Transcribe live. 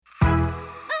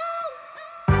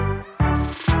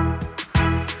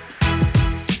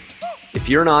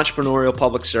you're an entrepreneurial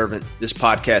public servant, this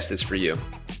podcast is for you.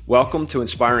 Welcome to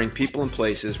Inspiring People and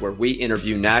Places, where we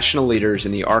interview national leaders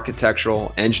in the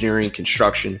architectural, engineering,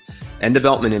 construction, and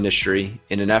development industry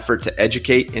in an effort to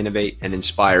educate, innovate, and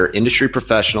inspire industry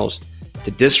professionals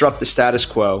to disrupt the status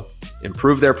quo,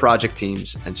 improve their project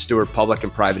teams, and steward public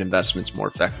and private investments more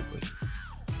effectively.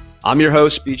 I'm your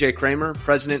host, BJ Kramer,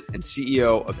 President and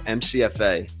CEO of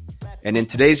MCFA. And in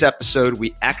today's episode,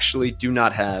 we actually do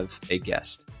not have a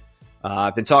guest.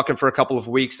 I've been talking for a couple of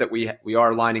weeks that we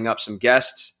are lining up some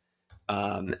guests.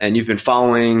 And you've been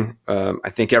following,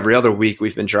 I think every other week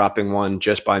we've been dropping one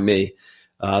just by me.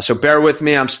 So bear with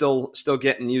me. I'm still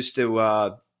getting used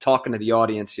to talking to the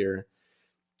audience here.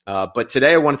 But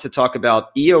today I wanted to talk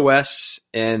about EOS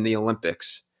and the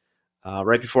Olympics.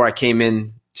 Right before I came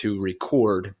in to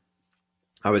record,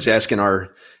 I was asking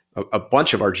a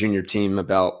bunch of our junior team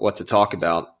about what to talk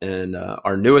about. And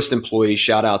our newest employee,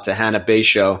 shout out to Hannah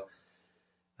Basho,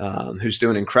 who's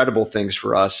doing incredible things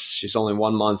for us. She's only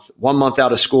 1 month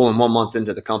out of school and 1 month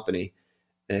into the company.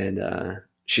 And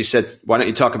she said, why don't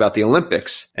you talk about the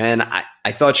Olympics? And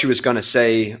I thought she was going to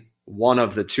say one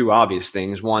of the two obvious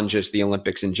things. One, just the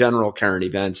Olympics in general, current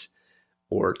events.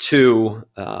 Or two,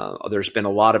 there's been a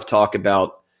lot of talk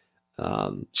about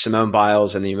Simone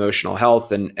Biles and the emotional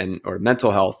health or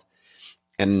mental health.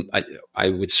 And I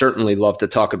would certainly love to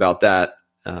talk about that.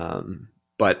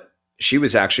 But she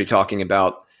was actually talking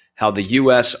about how the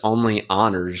U.S. only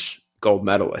honors gold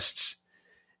medalists.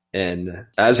 And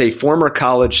as a former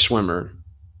college swimmer,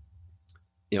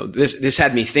 this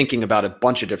had me thinking about a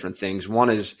bunch of different things. One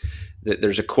is that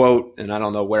there's a quote, and I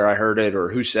don't know where I heard it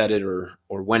or who said it or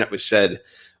when it was said,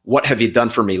 "What have you done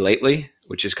for me lately?"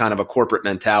 Which is kind of a corporate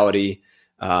mentality.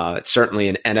 It's certainly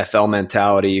an NFL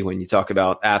mentality. When you talk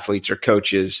about athletes or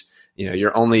coaches,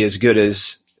 you're only as good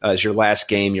as your last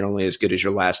game. You're only as good as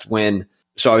your last win.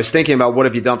 So I was thinking about what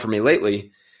have you done for me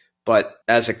lately? But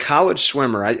as a college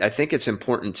swimmer, I think it's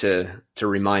important to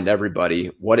remind everybody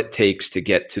what it takes to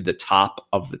get to the top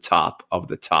of the top of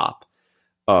the top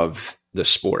of the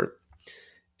sport.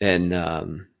 And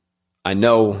I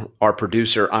know our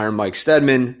producer, Iron Mike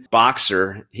Stedman,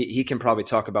 boxer, he can probably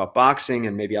talk about boxing,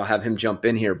 and maybe I'll have him jump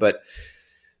in here. But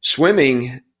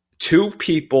swimming, 2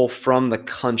 people from the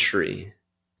country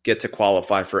get to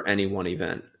qualify for any one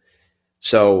event.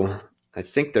 So I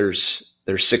think there's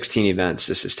 16 events.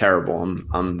 This is terrible.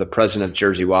 I'm the president of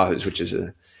Jersey Wahoos, which is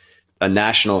a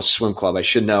national swim club. I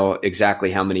should know exactly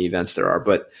how many events there are,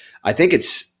 but I think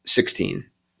it's 16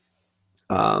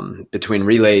 between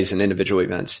relays and individual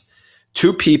events.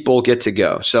 2 people get to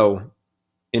go. So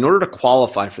in order to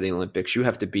qualify for the Olympics, you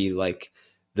have to be like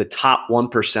the top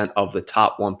 1% of the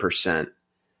top 1%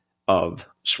 of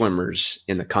swimmers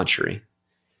in the country.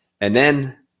 And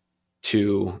then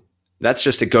that's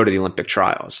just to go to the Olympic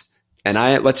trials. And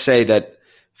let's say that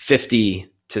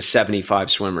 50 to 75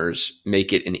 swimmers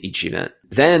make it in each event.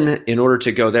 Then in order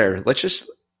to go there,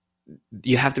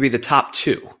 you have to be the top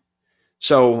 2.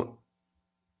 So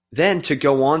then to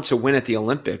go on to win at the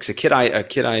Olympics, a kid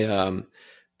I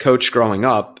coached growing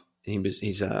up,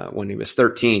 he's when he was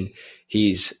 13,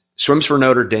 he's swims for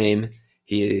Notre Dame.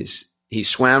 He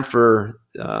swam for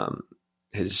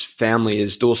his family,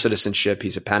 his dual citizenship.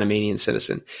 He's a Panamanian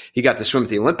citizen. He got to swim at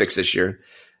the Olympics this year.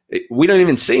 We don't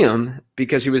even see him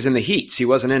because he was in the heats. He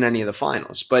wasn't in any of the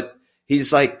finals, but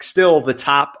he's like still the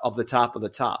top of the top of the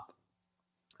top.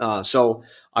 So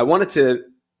I wanted to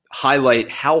highlight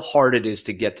how hard it is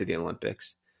to get to the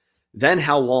Olympics, then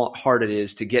how hard it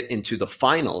is to get into the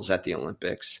finals at the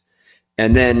Olympics,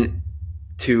 and then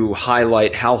to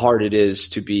highlight how hard it is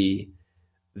to be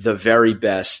the very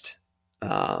best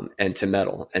and to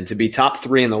medal and to be top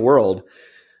 3 in the world.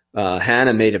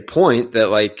 Hannah made a point that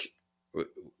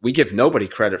we give nobody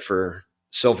credit for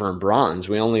silver and bronze.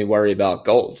 We only worry about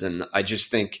gold. And I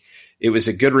just think it was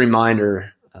a good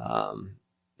reminder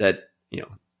that,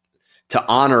 to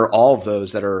honor all of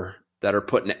those that are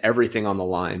putting everything on the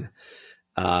line.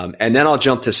 And then I'll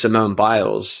jump to Simone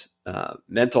Biles,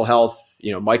 mental health.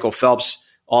 Michael Phelps,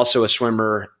 also a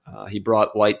swimmer. He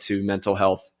brought light to mental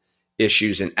health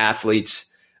issues in athletes.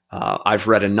 I've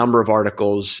read a number of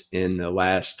articles in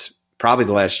probably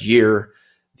the last year,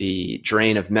 the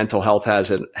drain of mental health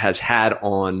has had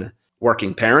on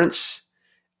working parents,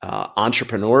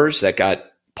 entrepreneurs that got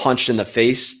punched in the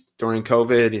face during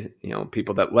COVID,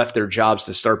 people that left their jobs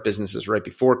to start businesses right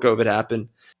before COVID happened.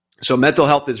 So mental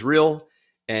health is real,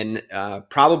 and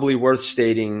probably worth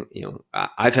stating,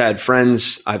 I've had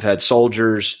friends, I've had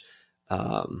soldiers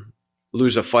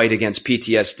lose a fight against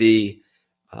PTSD.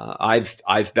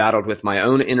 I've battled with my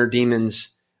own inner demons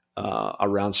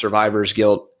around survivor's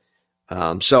guilt.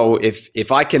 So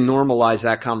if I can normalize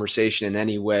that conversation in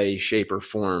any way, shape, or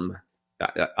form,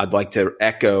 I'd like to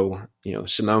echo,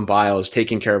 Simone Biles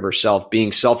taking care of herself,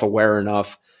 being self-aware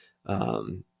enough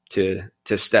to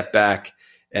step back.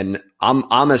 And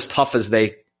I'm as tough as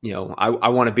they, I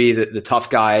want to be the tough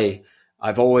guy.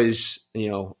 I've always,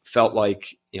 felt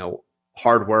like,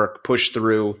 hard work, push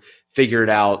through, figure it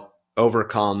out,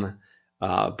 overcome.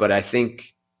 But I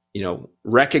think,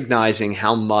 recognizing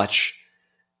how much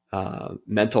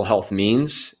mental health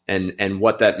means and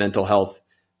what that mental health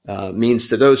means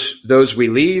to those we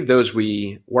lead, those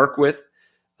we work with,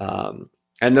 and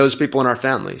those people in our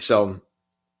family. So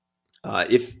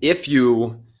if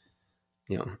you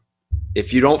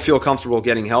don't feel comfortable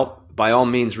getting help, by all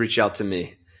means, reach out to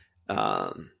me.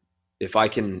 If I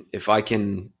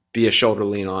can be a shoulder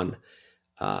lean on,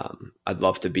 I'd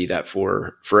love to be that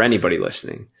for anybody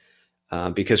listening,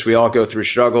 because we all go through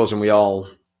struggles, and we all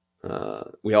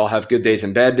have good days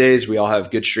and bad days. We all have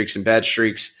good streaks and bad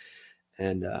streaks.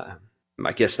 And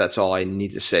I guess that's all I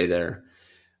need to say there.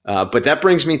 But that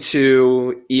brings me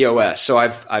to EOS. So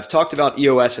I've talked about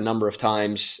EOS a number of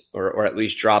times, or at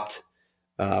least dropped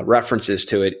references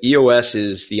to it. EOS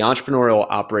is the entrepreneurial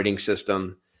operating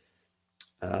system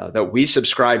that we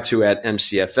subscribe to at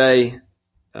MCFA.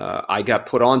 I got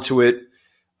put onto it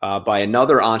by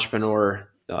another entrepreneur,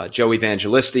 Joe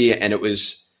Evangelisti, and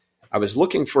I was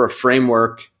looking for a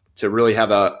framework to really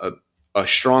have a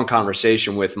strong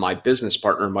conversation with my business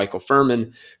partner, Michael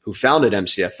Furman, who founded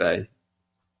MCFA.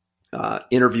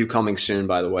 Interview coming soon,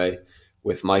 by the way,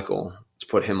 with Michael. Let's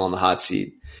put him on the hot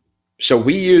seat. So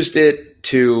we used it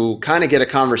to kind of get a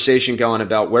conversation going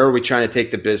about where are we trying to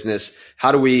take the business?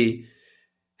 How do we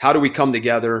come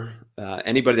together?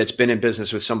 Anybody that's been in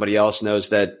business with somebody else knows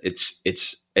that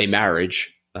it's a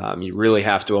marriage. You really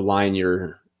have to align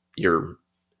your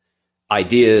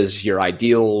ideas, your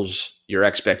ideals, your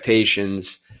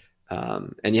expectations,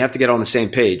 and you have to get on the same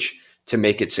page to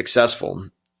make it successful.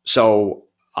 So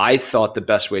I thought the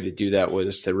best way to do that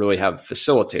was to really have a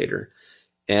facilitator.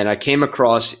 And I came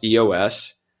across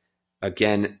EOS,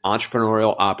 again,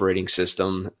 Entrepreneurial Operating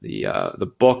System. The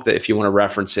book that, if you want to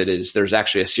reference it, there's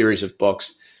actually a series of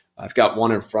books. I've got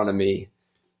one in front of me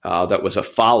that was a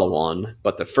follow-on,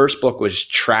 but the first book was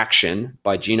Traction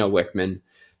by Gino Wickman.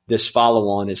 This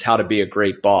follow-on is How to Be a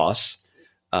Great Boss,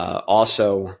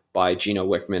 also by Gino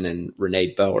Wickman and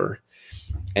Renee Boer.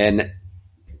 And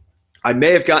I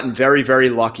may have gotten very, very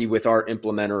lucky with our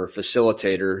implementer or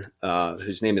facilitator,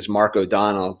 whose name is Mark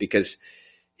O'Donnell, because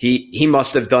he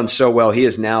must have done so well. He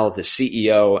is now the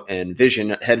CEO and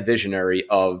head visionary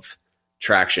of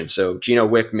Traction. So Gino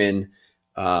Wickman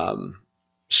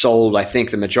sold, I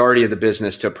think, the majority of the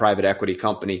business to a private equity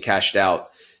company, cashed out,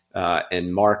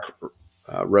 and Mark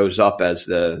rose up as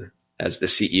the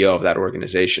CEO of that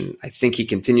organization. I think he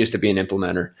continues to be an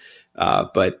implementer,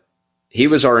 but he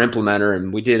was our implementer,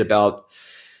 and we did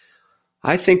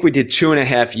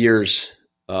 2.5 years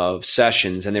of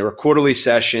sessions, and they were quarterly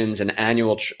sessions and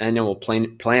annual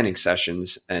planning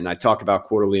sessions. And I talk about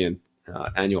quarterly and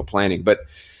annual planning, but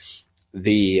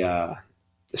the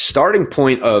starting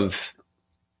point of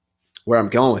where I'm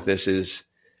going with this is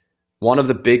one of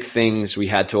the big things we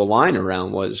had to align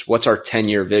around was what's our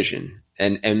 10-year vision.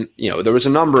 And there was a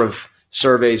number of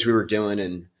surveys we were doing,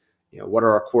 and what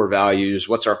are our core values?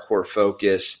 What's our core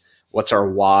focus? What's our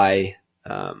why?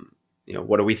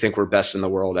 What do we think we're best in the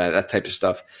world at? That type of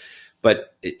stuff.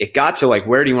 But it got to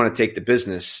where do you want to take the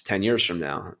business 10 years from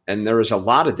now? And there was a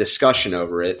lot of discussion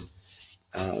over it.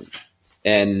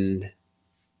 And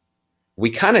we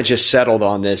kind of just settled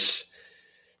on this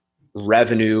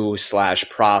revenue /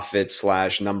 profit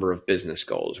 / number of business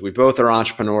goals. We both are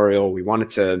entrepreneurial. We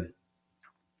wanted to,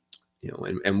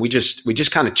 and we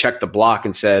just kind of checked the block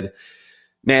and said,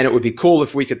 man, it would be cool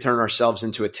if we could turn ourselves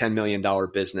into a $10 million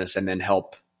business and then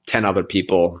help 10 other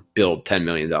people build $10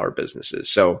 million businesses.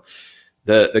 So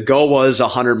the goal was a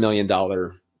 $100 million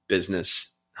business,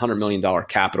 $100 million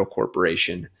capital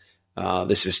corporation.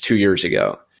 This is 2 years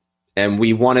ago. And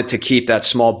we wanted to keep that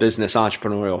small business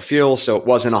entrepreneurial feel. So it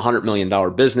wasn't a $100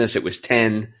 million business. It was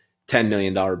 10 $10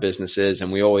 million businesses.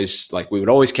 And we would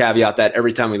always caveat that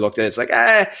every time we looked at it.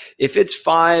 It's if it's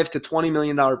 $5 to $20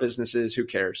 million businesses, who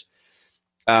cares?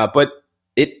 But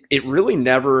it really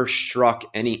never struck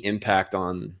any impact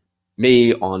on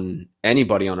me, on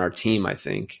anybody on our team, I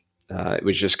think. It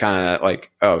was just kind of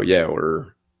oh yeah,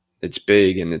 it's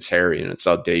big and it's hairy and it's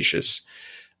audacious,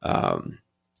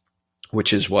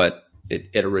 which is what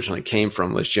it originally came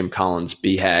from, was Jim Collins'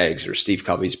 BHAGs, or Steve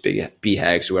Covey's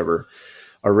BHAGs, whoever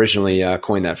originally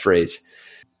coined that phrase.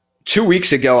 2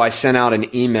 weeks ago, I sent out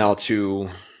an email to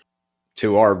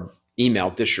our email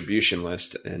distribution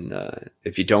list. And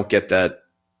if you don't get that,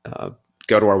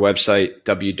 go to our website,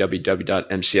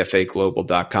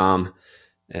 www.mcfaglobal.com,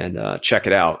 and check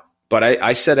it out. But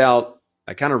I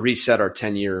kind of reset our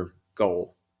 10-year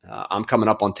goal. I'm coming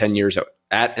up on 10 years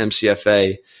at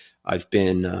MCFA. I've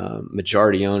been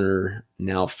majority owner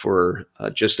now for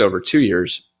just over 2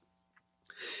 years.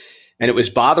 And it was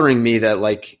bothering me that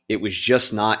it was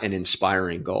just not an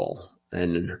inspiring goal.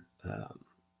 And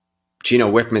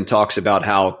Gino Wickman talks about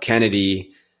how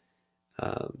Kennedy,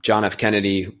 John F.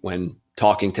 Kennedy, when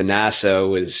talking to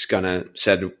NASA,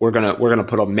 said we're gonna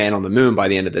put a man on the moon by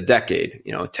the end of the decade.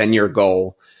 A 10-year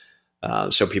goal.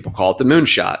 So people call it the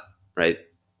moonshot, right?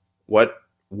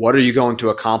 What are you going to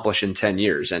accomplish in 10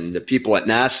 years? And the people at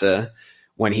NASA,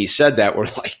 when he said that, were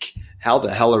like, how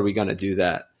the hell are we going to do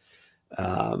that?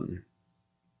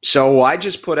 So I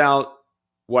just put out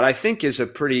what I think is a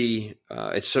pretty,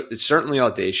 it's certainly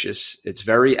audacious. It's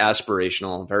very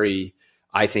aspirational, very,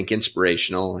 I think,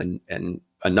 inspirational. And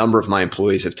a number of my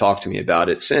employees have talked to me about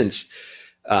it since,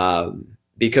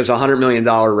 because $100 million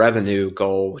revenue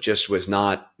goal just was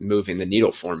not moving the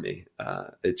needle for me.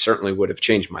 It certainly would have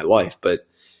changed my life, but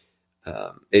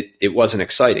it wasn't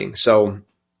exciting. So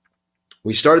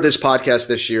we started this podcast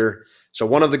this year. So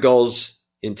one of the goals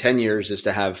in 10 years is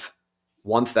to have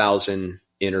 1,000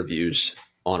 interviews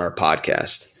on our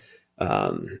podcast.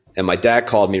 And my dad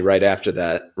called me right after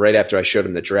I showed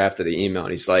him the draft of the email.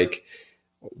 And he's like,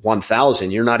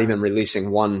 1,000, you're not even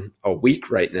releasing one a week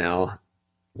right now.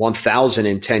 1,000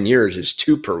 in 10 years is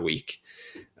 2 per week.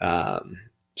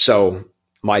 So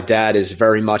my dad is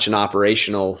very much an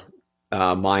operational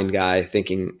mind guy,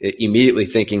 immediately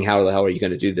thinking, how the hell are you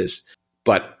going to do this?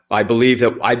 But I believe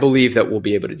that we'll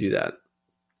be able to do that.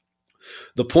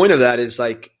 The point of that is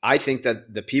I think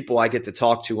that the people I get to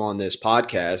talk to on this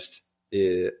podcast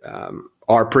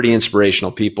are pretty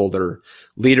inspirational people. They're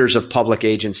leaders of public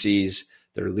agencies.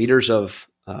 They're leaders of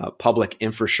public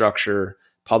infrastructure,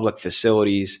 public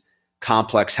facilities,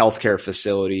 complex healthcare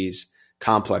facilities,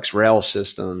 complex rail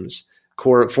systems,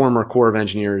 former Corps of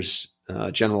Engineers,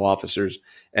 general officers.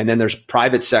 And then there's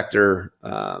private sector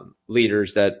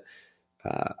leaders that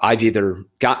I've either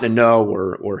gotten to know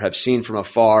or have seen from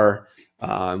afar.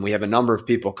 And we have a number of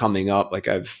people coming up, like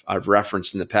I've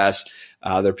referenced in the past.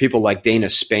 There are people like Dana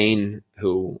Spain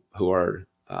who are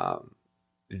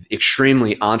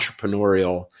extremely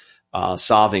entrepreneurial,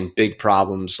 solving big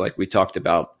problems like we talked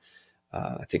about.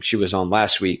 I think she was on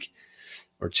last week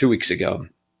or 2 weeks ago.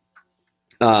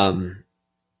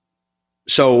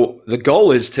 So the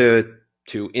goal is to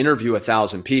interview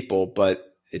 1,000 people,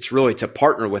 but it's really to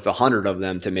partner with 100 of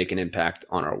them to make an impact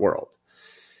on our world.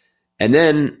 And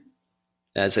then,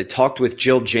 as I talked with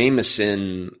Jill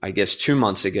Jameson, I guess 2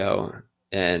 months ago,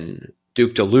 and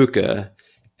Duke DeLuca,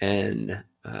 and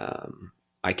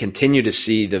I continue to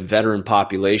see the veteran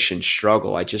population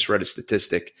struggle. I just read a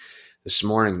statistic this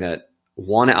morning that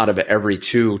 1 out of every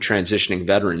 2 transitioning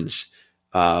veterans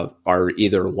are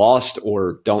either lost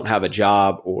or don't have a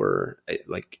job,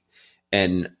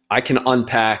 and I can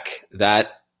unpack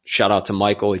that. Shout out to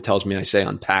Michael. He tells me I say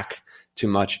unpack too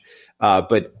much.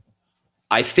 But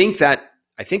I think that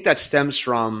stems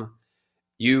from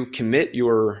you commit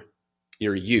your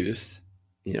youth.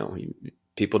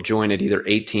 People join at either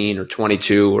 18 or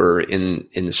 22, or in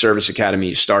the service academy,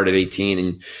 you start at 18,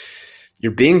 and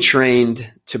you're being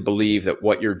trained to believe that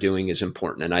what you're doing is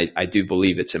important. And I do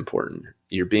believe it's important.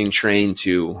 You're being trained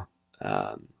to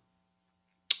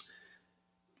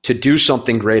do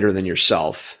something greater than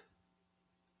yourself.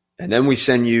 And then we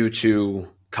send you to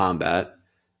combat,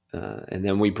 and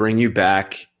then we bring you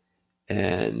back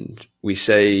and we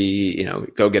say,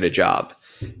 go get a job.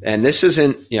 And this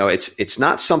isn't, it's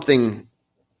not something,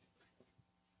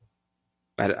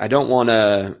 I don't want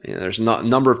to, there's a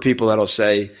number of people that'll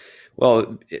say,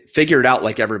 well, figure it out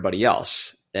like everybody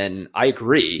else. And I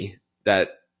agree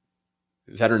that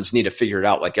veterans need to figure it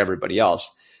out like everybody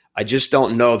else. I just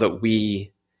don't know that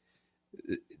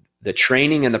the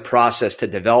training and the process to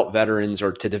develop veterans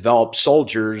or to develop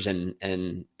soldiers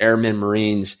and airmen,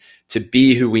 Marines to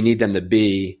be who we need them to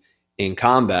be in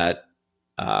combat,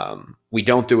 we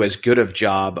don't do as good of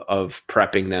job of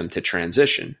prepping them to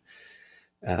transition.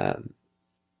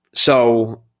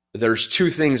 So there's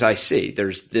 2 things I see.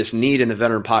 There's this need in the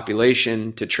veteran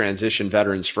population to transition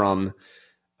veterans from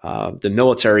the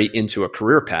military into a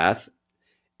career path.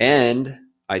 And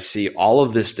I see all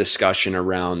of this discussion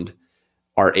around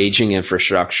our aging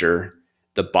infrastructure,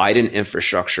 the Biden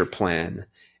infrastructure plan,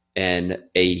 and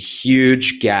a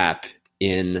huge gap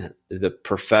in the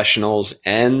professionals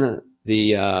and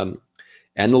the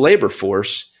labor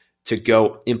force to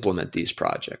go implement these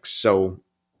projects. So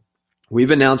we've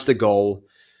announced a goal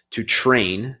to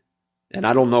train, and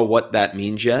I don't know what that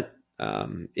means yet.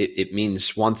 It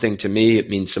means one thing to me. It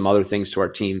means some other things to our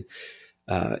team.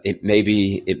 It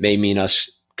may mean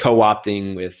us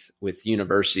co-opting with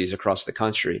universities across the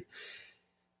country.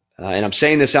 And I'm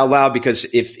saying this out loud because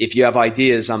if you have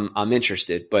ideas, I'm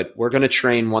interested. But we're going to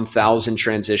train 1,000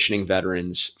 transitioning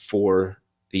veterans for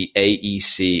the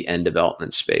AEC and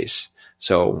development space.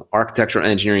 So architectural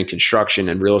engineering, construction,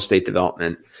 and real estate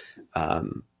development.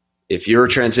 If you're a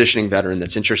transitioning veteran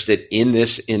that's interested in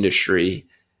this industry,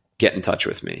 get in touch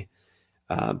with me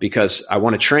because I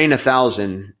want to train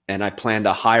 1,000 and I plan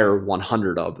to hire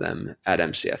 100 of them at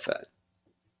MCFA.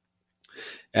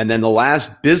 And then the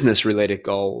last business related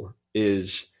goal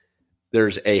is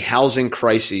there's a housing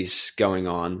crisis going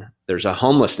on. There's a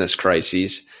homelessness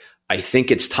crisis. I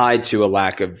think it's tied to a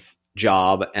lack of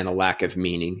job and a lack of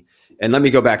meaning. And let me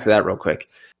go back to that real quick.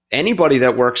 Anybody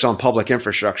that works on public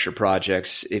infrastructure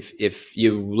projects, if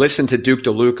you listen to Duke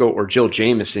DeLuca or Jill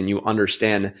Jamison, you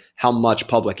understand how much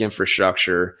public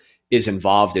infrastructure is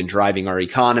involved in driving our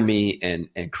economy and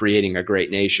creating a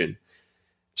great nation.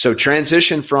 So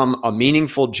transition from a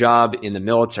meaningful job in the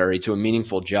military to a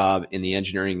meaningful job in the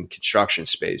engineering and construction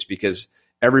space, because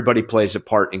everybody plays a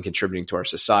part in contributing to our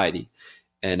society.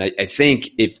 And I think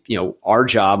if,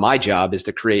 my job is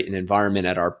to create an environment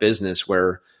at our business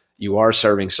where you are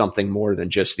serving something more than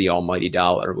just the almighty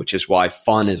dollar, which is why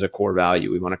fun is a core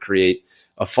value. We want to create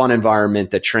a fun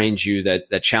environment that trains you,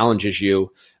 that challenges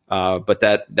you, but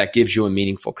that gives you a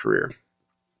meaningful career.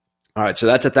 All right. So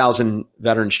that's 1,000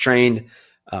 veterans trained.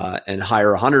 And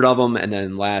hire 100 of them. And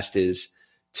then last is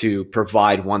to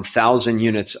provide 1,000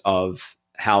 units of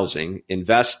housing,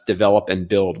 invest, develop, and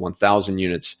build 1,000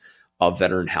 units of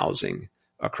veteran housing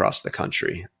across the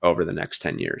country over the next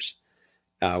 10 years.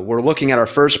 We're looking at our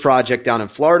first project down in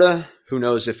Florida. Who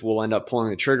knows if we'll end up pulling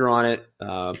the trigger on it,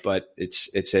 but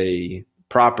it's a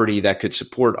property that could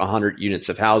support 100 units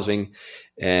of housing.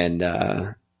 And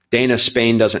Dana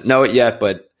Spain doesn't know it yet,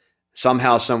 but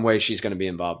somehow, some way, she's going to be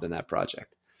involved in that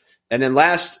project. And then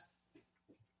last,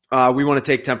 we want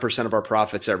to take 10% of our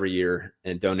profits every year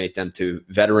and donate them to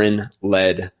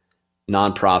veteran-led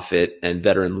nonprofit and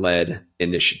veteran-led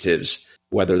initiatives,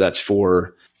 whether that's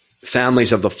for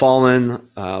families of the fallen,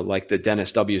 like the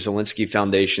Dennis W. Zielinski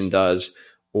Foundation does,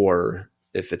 or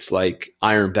if it's like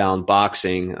Ironbound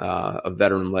Boxing, a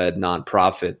veteran-led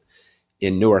nonprofit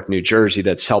in Newark, New Jersey,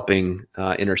 that's helping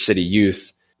inner city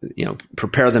youth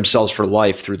prepare themselves for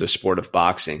life through the sport of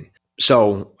boxing.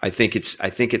 So I think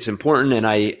it's important. And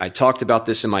I talked about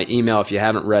this in my email. If you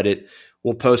haven't read it,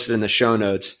 we'll post it in the show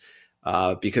notes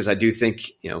because I do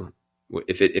think,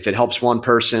 if it helps one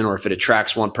person or if it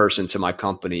attracts one person to my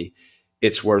company,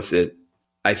 it's worth it.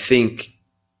 I think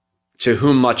to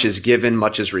whom much is given,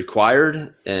 much is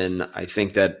required. And I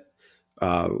think that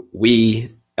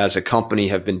we as a company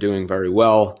have been doing very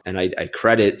well. And I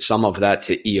credit some of that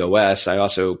to EOS. I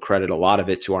also credit a lot of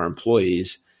it to our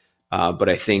employees. But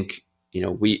I think,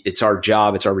 it's our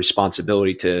job, it's our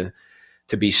responsibility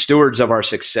to be stewards of our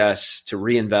success, to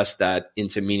reinvest that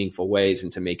into meaningful ways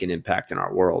and to make an impact in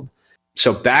our world.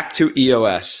 So back to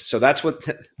EOS. So that's what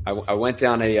I went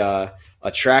down a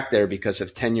track there because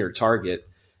of 10-year target.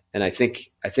 And I think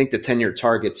the 10-year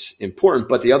target's important.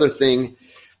 But the other thing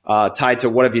tied to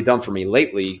what have you done for me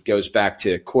lately goes back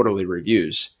to quarterly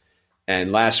reviews.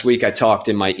 And last week I talked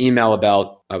in my email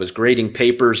about I was grading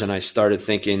papers and I started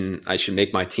thinking I should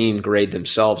make my team grade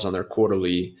themselves on their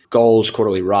quarterly goals,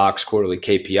 quarterly rocks, quarterly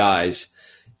KPIs.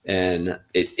 And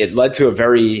it led to a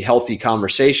very healthy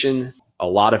conversation. A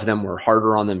lot of them were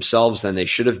harder on themselves than they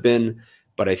should have been.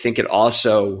 But I think it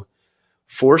also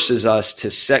forces us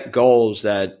to set goals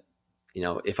that,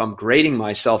 if I'm grading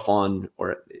myself on,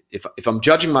 or if I'm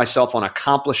judging myself on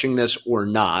accomplishing this or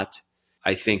not,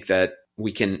 I think that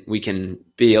we can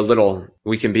be a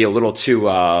little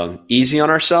too easy on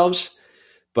ourselves.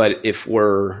 But if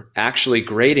we're actually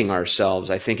grading ourselves,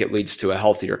 I think it leads to a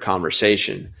healthier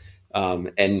conversation.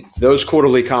 And those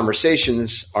quarterly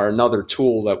conversations are another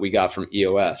tool that we got from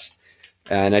EOS.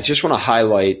 And I just want to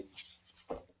highlight,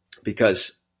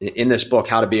 because in this book,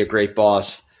 How to Be a Great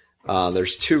Boss,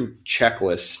 there's two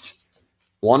checklists.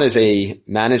 One is a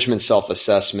management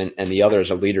self-assessment and the other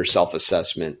is a leader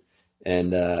self-assessment.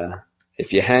 And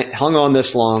if you hung on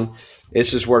this long,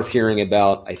 this is worth hearing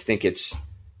about. I think it's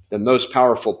the most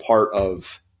powerful part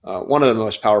of one of the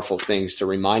most powerful things to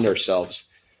remind ourselves.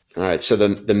 All right. So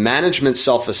the management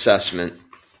self-assessment,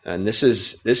 and this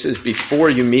is before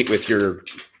you meet with your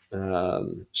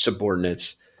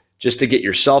subordinates, just to get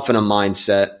yourself in a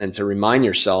mindset and to remind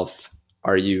yourself,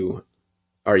 are you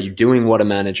doing what a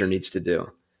manager needs to do?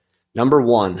 Number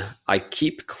one, I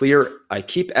keep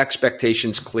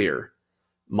expectations clear,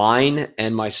 mine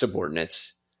and my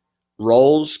subordinates,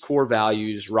 roles, core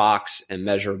values, rocks, and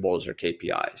measurables or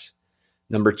KPIs.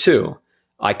 Number two,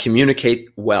 I communicate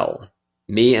well,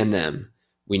 me and them.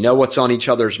 We know what's on each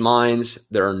other's minds.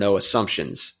 There are no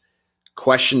assumptions.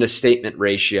 Question to statement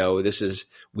ratio. This is,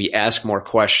 we ask more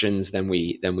questions than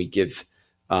we give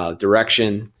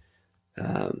direction.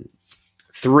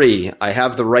 Three, I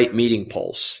have the right meeting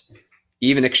pulse.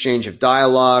 Even exchange of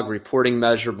dialogue, reporting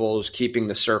measurables, keeping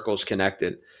the circles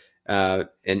connected.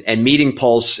 And meeting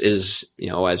pulse is,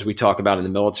 as we talk about in the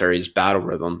military, is battle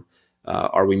rhythm.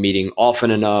 Are we meeting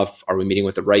often enough? Are we meeting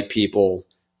with the right people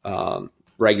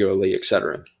regularly, et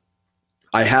cetera?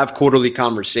 I have quarterly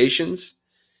conversations.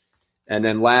 And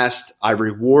then last, I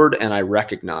reward and I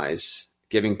recognize,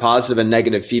 giving positive and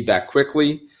negative feedback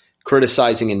quickly,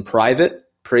 criticizing in private,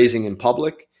 praising in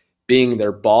public, being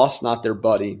their boss, not their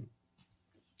buddy,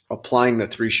 applying the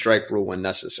 3-strike rule when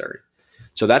necessary.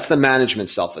 So that's the management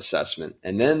self-assessment.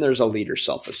 And then there's a leader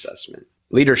self-assessment.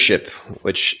 Leadership,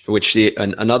 which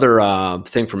another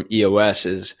thing from EOS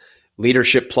is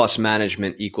leadership plus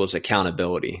management equals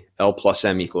accountability. L plus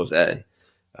M equals A.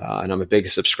 And I'm a big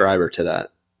subscriber to that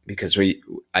because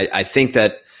I think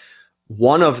that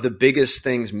one of the biggest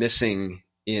things missing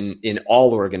in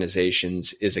all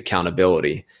organizations is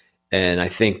accountability. And I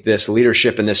think this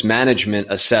leadership and this management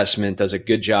assessment does a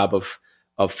good job of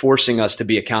forcing us to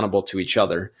be accountable to each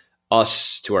other,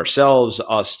 us to ourselves,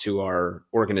 us to our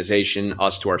organization,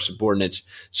 us to our subordinates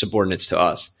to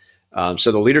us.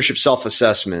 So the leadership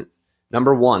self-assessment,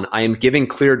 number one, I am giving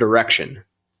clear direction.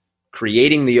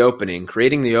 Creating the opening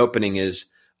is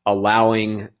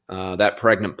allowing that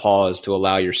pregnant pause to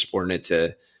allow your subordinate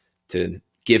to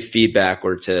give feedback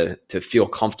or to feel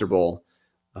comfortable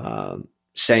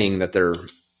saying that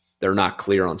they're not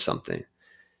clear on something.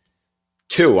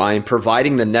 Two, I am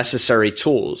providing the necessary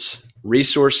tools,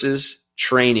 resources,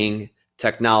 training,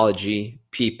 technology,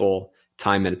 people,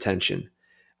 time, and attention.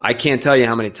 I can't tell you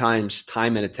how many times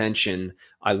time and attention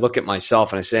I look at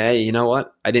myself and I say, hey, you know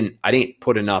what? I didn't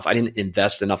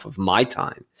invest enough of my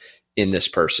time in this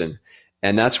person.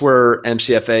 And that's where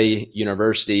MCFA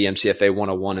University, MCFA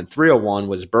 101 and 301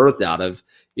 was birthed out of.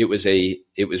 It was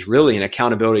really an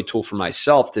accountability tool for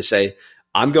myself to say,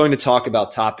 I'm going to talk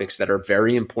about topics that are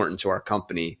very important to our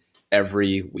company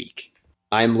every week.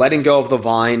 I'm letting go of the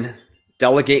vine,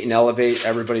 delegate and elevate.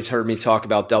 Everybody's heard me talk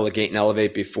about delegate and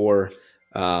elevate before.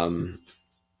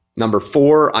 Number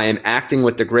four, I am acting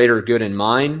with the greater good in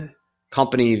mind,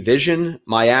 company vision,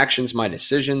 my actions, my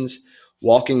decisions,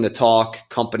 walking the talk,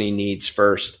 company needs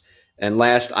first. And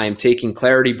last, I am taking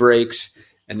clarity breaks.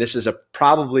 And this is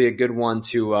probably a good one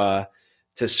to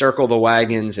circle the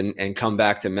wagons and come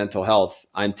back to mental health.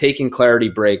 I'm taking clarity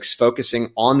breaks,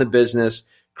 focusing on the business,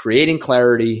 creating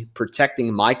clarity,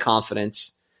 protecting my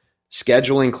confidence,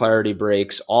 scheduling clarity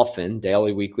breaks often,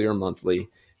 daily, weekly, or monthly,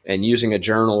 and using a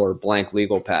journal or blank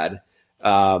legal pad.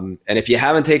 And if you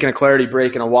haven't taken a clarity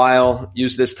break in a while,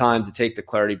 use this time to take the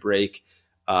clarity break.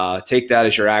 Take that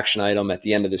as your action item at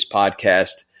the end of this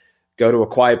podcast. Go to a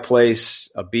quiet place,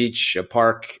 a beach, a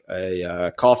park,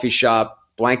 a coffee shop,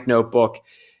 blank notebook,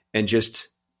 and just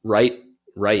write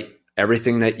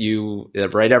everything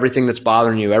that's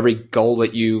bothering you, every goal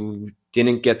that you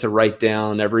didn't get to write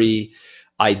down, every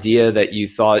idea that you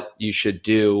thought you should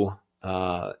do,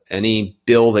 any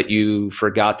bill that you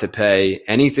forgot to pay,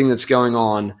 anything that's going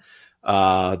on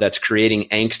that's creating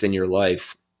angst in your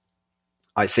life.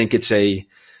 I think it's a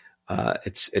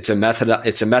method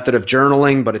of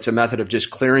journaling, but it's a method of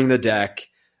just clearing the deck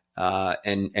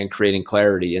and creating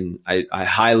clarity. And I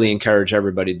highly encourage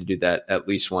everybody to do that at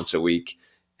least once a week.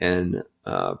 And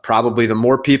probably the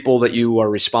more people that you are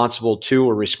responsible to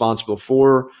or responsible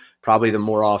for, probably the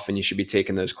more often you should be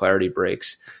taking those clarity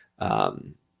breaks. I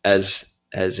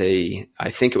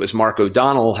think it was Mark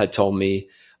O'Donnell had told me,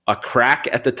 a crack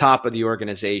at the top of the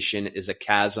organization is a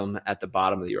chasm at the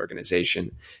bottom of the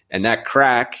organization. And that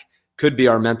crack could be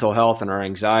our mental health and our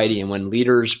anxiety. And when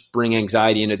leaders bring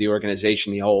anxiety into the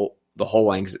organization, the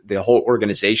whole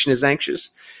organization is anxious.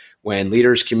 When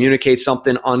leaders communicate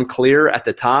something unclear at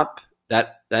the top,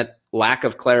 that lack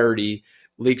of clarity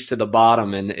leaks to the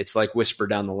bottom, and it's like whisper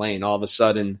down the lane. All of a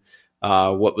sudden,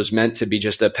 what was meant to be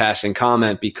just a passing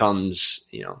comment becomes,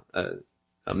 a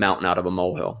mountain out of a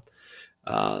molehill.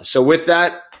 So with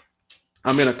that,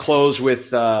 I'm going to close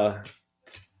with a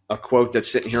quote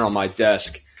that's sitting here on my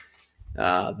desk.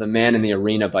 The Man in the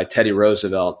Arena by Teddy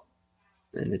Roosevelt.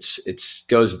 And it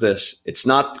goes this: it's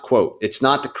not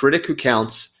the critic who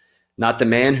counts, not the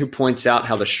man who points out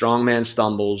how the strong man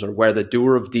stumbles or where the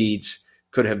doer of deeds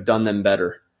could have done them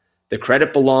better. The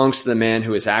credit belongs to the man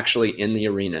who is actually in the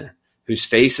arena, whose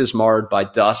face is marred by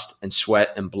dust and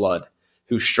sweat and blood,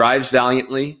 who strives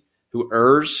valiantly, who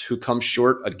errs, who comes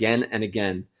short again and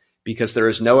again, because there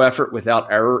is no effort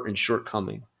without error and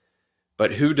shortcoming.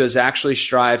 But who does actually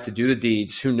strive to do the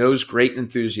deeds, who knows great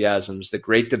enthusiasms, the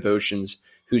great devotions,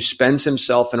 who spends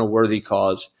himself in a worthy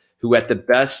cause, who at the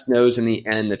best knows in the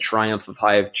end the triumph of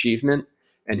high achievement,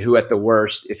 and who at the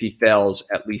worst, if he fails,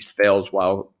 at least fails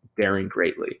while daring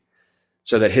greatly,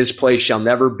 so that his place shall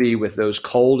never be with those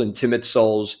cold and timid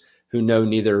souls who know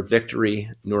neither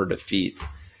victory nor defeat.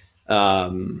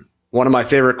 One of my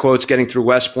favorite quotes getting through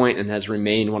West Point, and has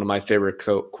remained one of my favorite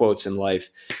quotes in life.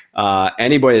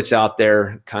 Anybody that's out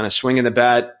there kind of swinging the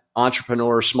bat,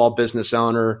 entrepreneur, small business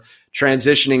owner,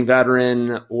 transitioning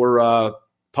veteran, or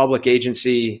public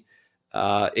agency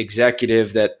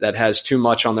executive that has too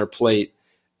much on their plate,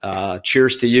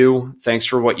 cheers to you. Thanks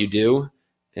for what you do,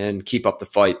 and keep up the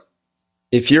fight.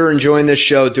 If you're enjoying this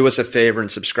show, do us a favor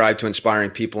and subscribe to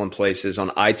Inspiring People and Places on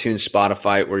iTunes,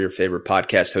 Spotify, or your favorite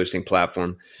podcast hosting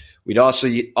platform. We'd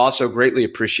also greatly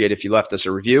appreciate if you left us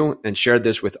a review and shared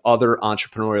this with other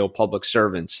entrepreneurial public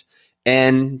servants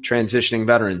and transitioning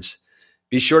veterans.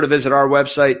 Be sure to visit our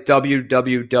website,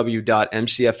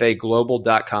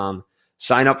 www.mcfaglobal.com.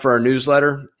 Sign up for our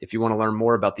newsletter if you want to learn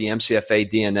more about the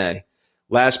MCFA DNA.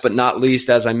 Last but not least,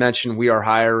 as I mentioned, we are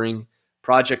hiring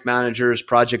project managers,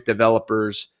 project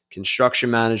developers,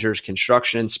 construction managers,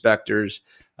 construction inspectors.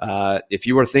 If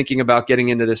you are thinking about getting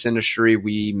into this industry,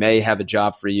 we may have a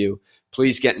job for you.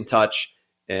 Please get in touch.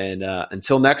 And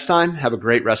until next time, have a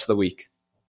great rest of the week.